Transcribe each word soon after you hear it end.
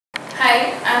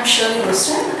Hi, I'm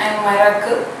Wolfson. I'm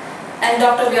MYRA and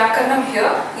Dr. Vyakarnam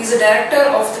here. He's the director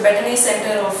of the Bettany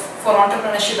Center for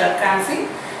Entrepreneurship at Cranfield.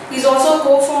 He's also a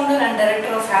co-founder and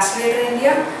director of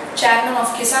AcceleratorIndia, Chairman of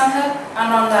KisanHub, and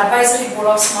on the advisory board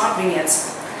of Smart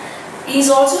Vineyards.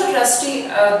 He's also a trustee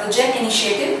of the GEN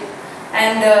initiative,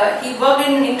 and he worked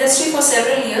in industry for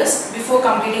several years before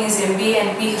completing his MBA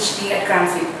and PhD at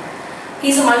Cranfield.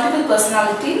 He's a multiple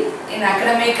personality in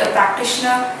academic, a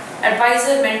practitioner,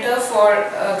 advisor, mentor for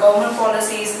government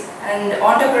policies and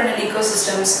entrepreneurial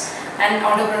ecosystems and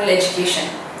entrepreneurial education.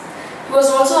 He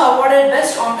was also awarded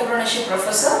Best Entrepreneurship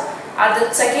Professor at the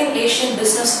 2nd Asian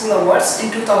Business School Awards in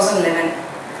 2011.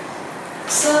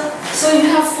 So you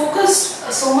have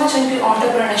focused so much into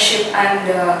entrepreneurship and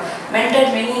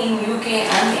mentored many in UK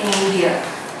and in India.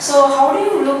 So how do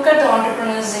you look at the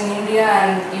entrepreneurs in India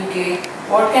and UK?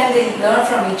 What can they learn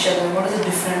from each other? What is the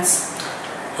difference?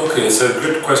 Okay, it's a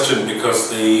good question because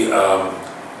the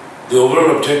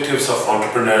overall objectives of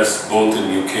entrepreneurs both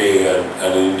in UK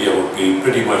and in India would be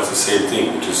pretty much the same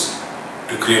thing, which is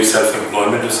to create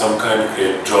self-employment of some kind, to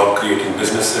create job-creating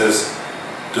businesses,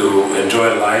 to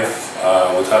enjoy life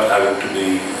without having to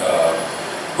be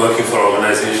working for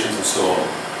organizations and so on.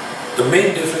 The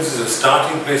main difference is the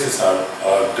starting places are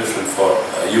different for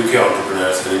UK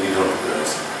entrepreneurs and Indian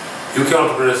entrepreneurs. UK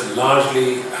entrepreneurs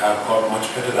largely have got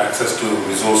much better access to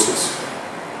resources.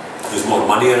 There's more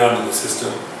money around in the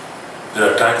system. There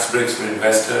are tax breaks for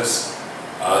investors.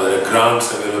 There are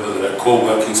grants available. There are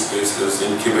co-working spaces,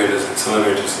 incubators,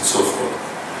 accelerators, and so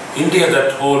forth. India,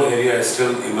 that whole area is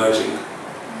still emerging.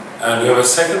 And we have a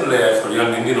second layer for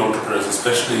young Indian entrepreneurs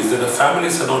especially, is that the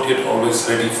families are not yet always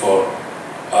ready for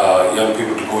young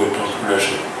people to go into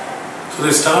entrepreneurship. So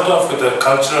they start off with a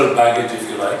cultural baggage, if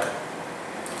you like.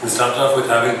 They start off with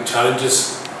having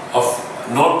challenges of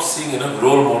not seeing enough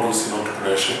role models in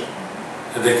entrepreneurship,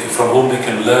 from whom they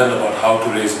can learn about how to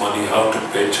raise money, how to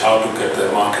pitch, how to get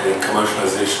their marketing,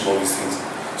 commercialization, all these things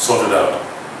sorted out.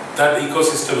 That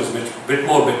ecosystem is a bit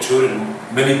more mature in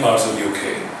many parts of the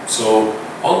UK. So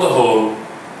on the whole,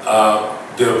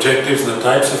 the objectives and the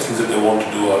types of things that they want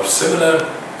to do are similar.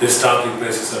 Their starting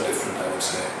places are different, I would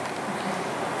say. Okay.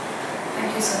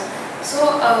 Thank you, sir.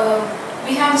 So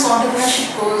we have this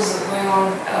entrepreneurship course going on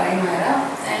in MYRA,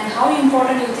 and how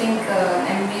important do you think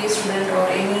an MBA student or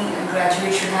any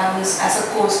graduate should have this as a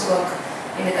coursework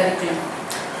in the curriculum?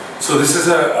 So this is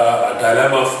a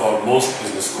dilemma for most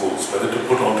business schools, whether to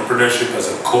put entrepreneurship as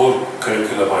a core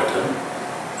curriculum item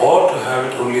or to have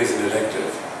it only as an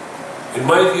elective. In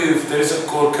my view, if there is a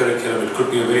core curriculum, it could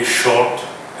be a very short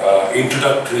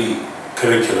introductory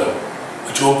curriculum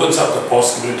which opens up the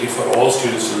possibility for all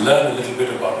students to learn a little bit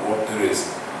about what there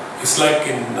is. It's like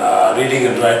in reading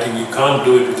and writing, you can't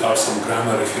do it without some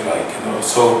grammar, if you like,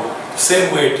 So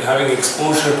same way, to having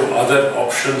exposure to other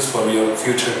options for your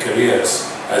future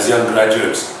careers as young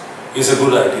graduates is a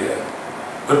good idea.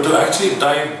 But to actually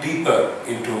dive deeper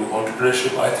into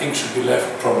entrepreneurship, I think should be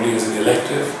left probably as an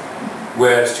elective,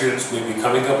 where students may be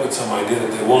coming up with some idea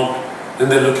that they want, then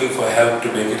they're looking for help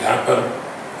to make it happen.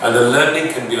 And the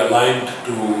learning can be aligned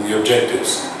to the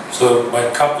objectives. So by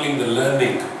coupling the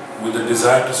learning with the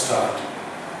desire to start,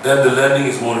 then the learning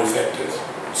is more effective.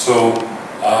 So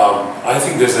I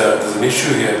think there's an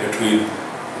issue here between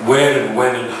where and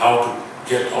when and how to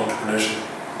get entrepreneurship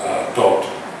taught.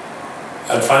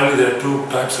 And finally, there are two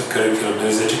types of curriculum.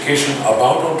 There's education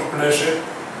about entrepreneurship,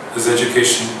 there's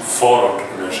education for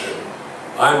entrepreneurship.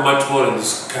 I'm much more in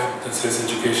this camp that says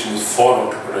education is for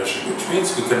entrepreneurship, which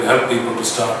means we can help people to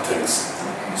start things.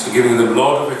 Okay. So giving them a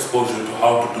lot of exposure to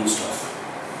how to do stuff.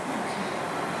 Okay.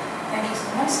 Thank you so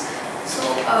much. So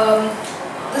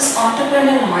this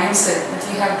entrepreneurial mindset that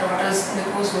you have taught us in the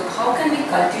coursework, how can we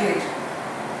cultivate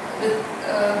with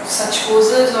such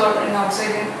courses or in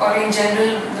outside or in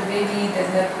general the way we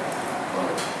develop?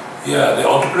 Yeah, the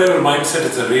entrepreneurial mindset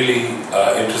is a really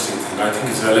interesting thing. I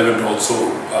think it's relevant also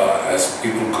as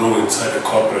people grow inside a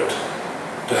corporate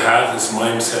to have this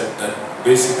mindset that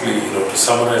basically, to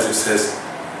summarize, it says,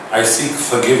 I seek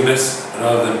forgiveness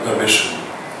rather than permission.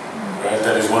 Right?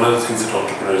 That is one of the things that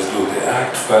entrepreneurs do. They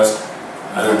act first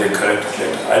and then they correct it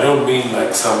later. I don't mean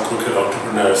like some crooked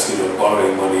entrepreneurs,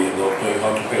 borrowing money and not knowing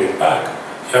how to pay it back.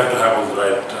 You have to have all the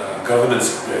right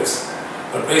governance in place.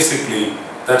 But basically,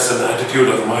 that's an attitude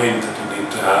of mind that you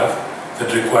need to have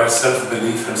that requires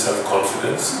self-belief and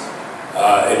self-confidence.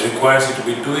 It requires you to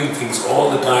be doing things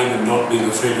all the time and not being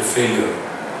afraid of failure.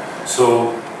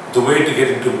 So the way to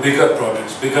get into bigger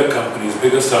projects, bigger companies,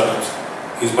 bigger startups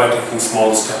is by taking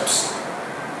small steps.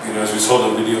 As we saw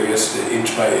the video yesterday,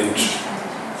 inch by inch,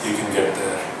 you can get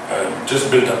there. And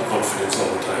just build up confidence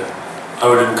all the time. I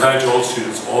would encourage all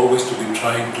students always to be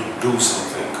trying to do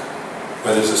something,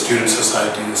 whether it's a student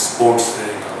society, a sports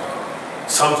thing, or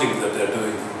something that they're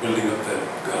doing, building up their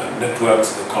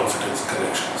networks, their confidence,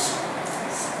 connections.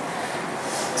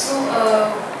 So,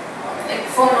 like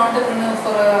for an entrepreneur,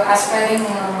 for an aspiring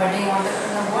budding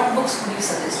entrepreneur, what books would you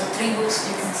suggest, or 3 books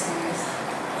you can suggest?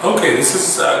 Okay, this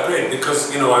is great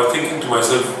because, you know, I'm thinking to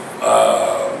myself,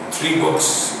 3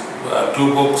 books,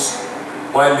 2 books,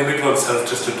 why limit oneself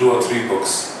just to 2 or 3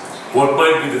 books? What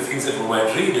might be the things that one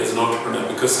might read as an entrepreneur?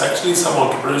 Because actually some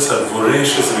entrepreneurs are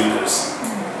voracious readers.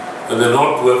 When they're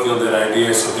not working on their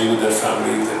ideas or being with their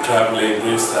family, they're traveling,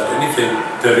 this, that, anything,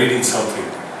 they're reading something.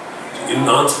 In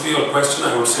answer to your question,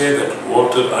 I would say that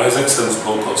Walter Isaacson's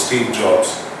book on Steve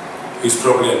Jobs is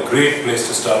probably a great place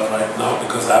to start right now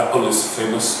because Apple is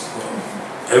famous.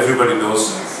 Everybody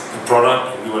knows the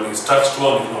product, everybody has touched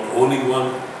one, if not owning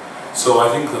one. So I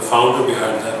think the founder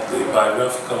behind that, the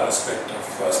biographical aspect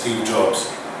of Steve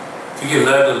Jobs, we can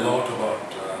learn a lot about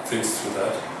things through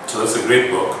that. So that's a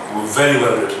great book, very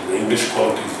well written. The English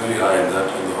quality is very high in that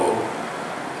on the whole.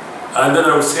 And then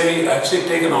I would say, actually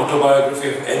take an autobiography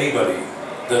of anybody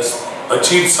that's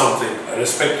achieved something,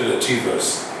 respected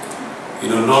achievers. You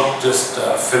know, not just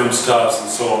film stars and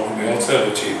so on, who we also have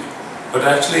achieved, but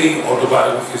actually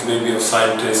autobiographies maybe of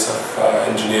scientists, of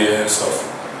engineers, of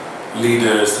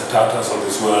leaders, the Tatas of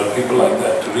this world, people like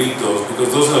that, to read those,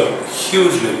 because those are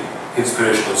hugely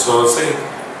inspirational. So I would say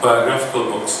biographical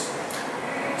books.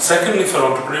 Secondly, for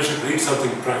entrepreneurship, read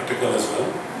something practical as well.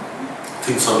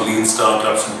 Things on lean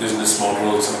startups and business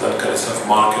models and that kind of stuff,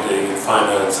 marketing and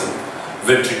finance and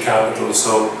venture capital.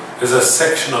 So there's a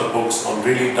section of books on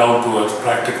really down to earth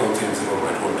practical things that one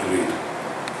might want to read.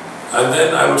 And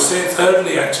then I would say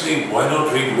thirdly, actually, why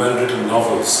not read well-written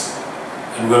novels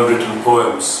and well-written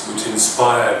poems which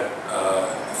inspire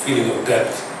a feeling of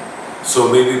depth.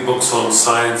 So maybe books on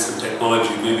science and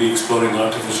technology, maybe exploring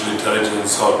artificial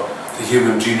intelligence or the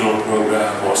Human Genome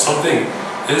Program or something.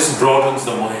 This broadens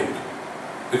the mind.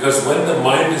 Because when the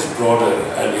mind is broader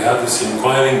and you have this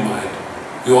inquiring mind,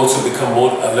 you also become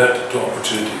more alert to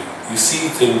opportunity. You see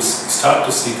things, you start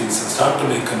to see things and start to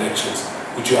make connections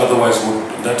which you otherwise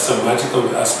wouldn't. And that's a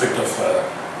magical aspect of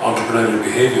entrepreneurial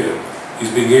behavior,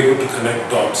 is being able to connect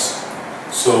dots.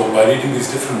 So by reading these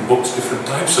different books, different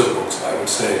types of books, I would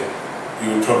say,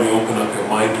 you would probably open up your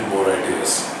mind to more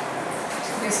ideas.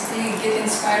 Basically get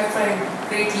inspired by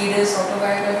great leaders'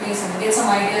 autobiographies and get some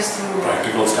ideas through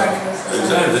practical stuff.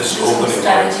 Exactly, that's opening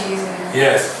strategies.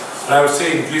 Yes, and I would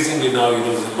say increasingly now, you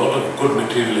know, there's a lot of good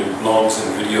material in blogs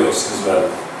and videos as well.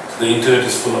 So the internet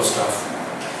is full of stuff.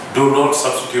 Do not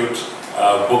substitute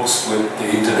books with the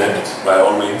internet by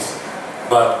all means,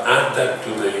 but add that to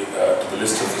the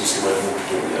list of things you might want to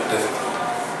do. Yeah, definitely.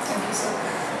 Thank you, sir.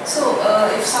 So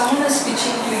if someone is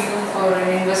pitching to you for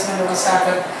an investment or a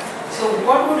startup, so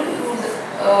what would you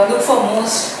look for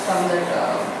most from that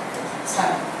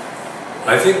startup?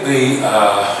 I think the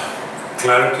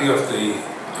clarity of the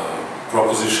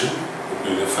proposition would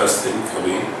be the first thing for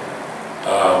me.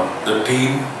 The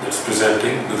team that's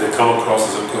presenting, do they come across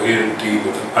as a coherent team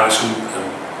with a passion and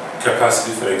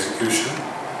capacity for execution?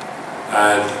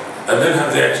 And then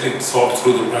have they actually thought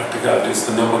through the practicalities,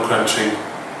 the number crunching,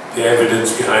 the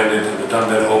evidence behind it, and they've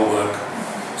done their homework.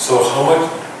 So how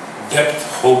much depth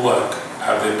homework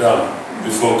have they done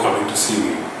before coming to see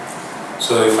me?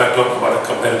 So if I talk about a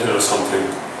competitor or something,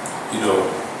 you know,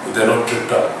 they're not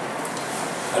tripped up.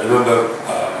 I remember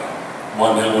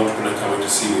one young entrepreneur coming to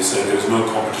see me saying there is no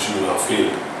competition in our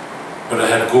field. But I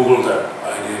had Googled that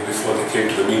idea before they came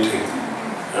to the meeting.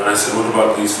 And I said, what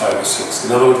about these 5 or 6?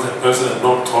 In other words, that person had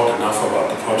not thought enough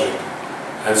about the project,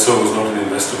 and so was not an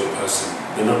investable person.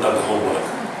 They'd not done the homework.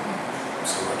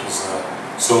 So that was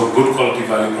so good quality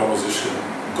value proposition,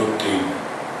 good team.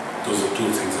 Those are 2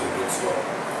 things I look for.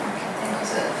 Okay, thank you,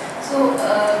 sir. So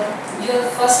you're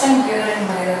first time here in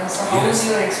MYRA. So how was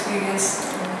your experience?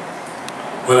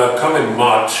 Well, I've come in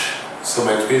March, so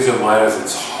my experience of MYRA is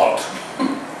it's hot.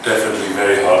 Definitely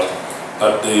very hot.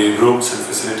 But the rooms and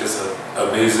facilities are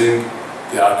amazing.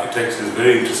 The architecture is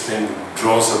very interesting,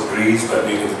 draws a breeze by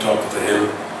being at the top of the hill.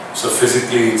 So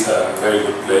physically it's a very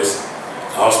good place.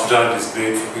 The hospitality is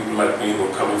great for people like me who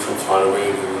are coming from far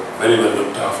away. They were very well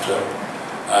looked after.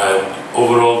 And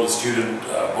overall the student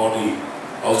body,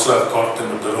 also I've caught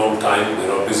them at the wrong time.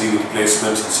 They're all busy with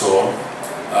placements and so on.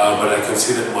 But I can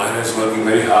see that MYRA is working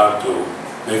very hard to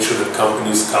make sure that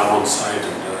companies come on site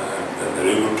and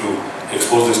they're able to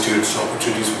expose their students to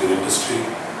opportunities within industry.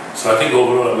 So I think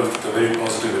overall I've left with a very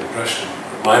positive impression.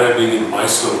 MYRA being in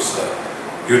Mysore, it's a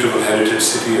beautiful heritage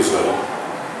city as well,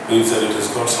 means that it has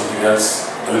got something else,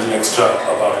 a little extra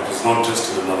about it. It's not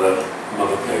just in another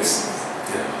another place.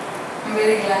 Yeah. I'm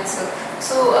very glad, sir.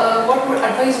 So, what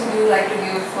advice would you like to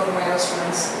give for MYRA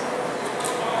students?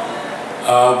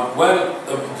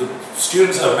 The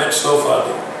students I've met so far,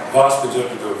 the vast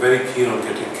majority are very keen on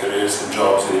getting careers and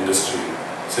jobs in industry.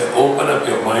 So open up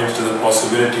your mind to the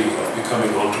possibility of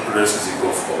becoming entrepreneurs as you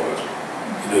go forward.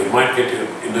 You might get your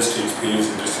industry experience,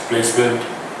 industry placement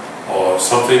or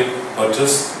something, but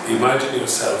just imagine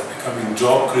yourself becoming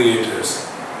job creators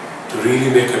to really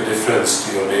make a difference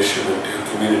to your nation and to your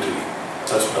community.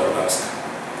 That's what I would ask.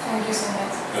 Thank you so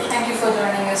much. Thank you for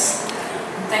joining us.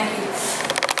 Thank you.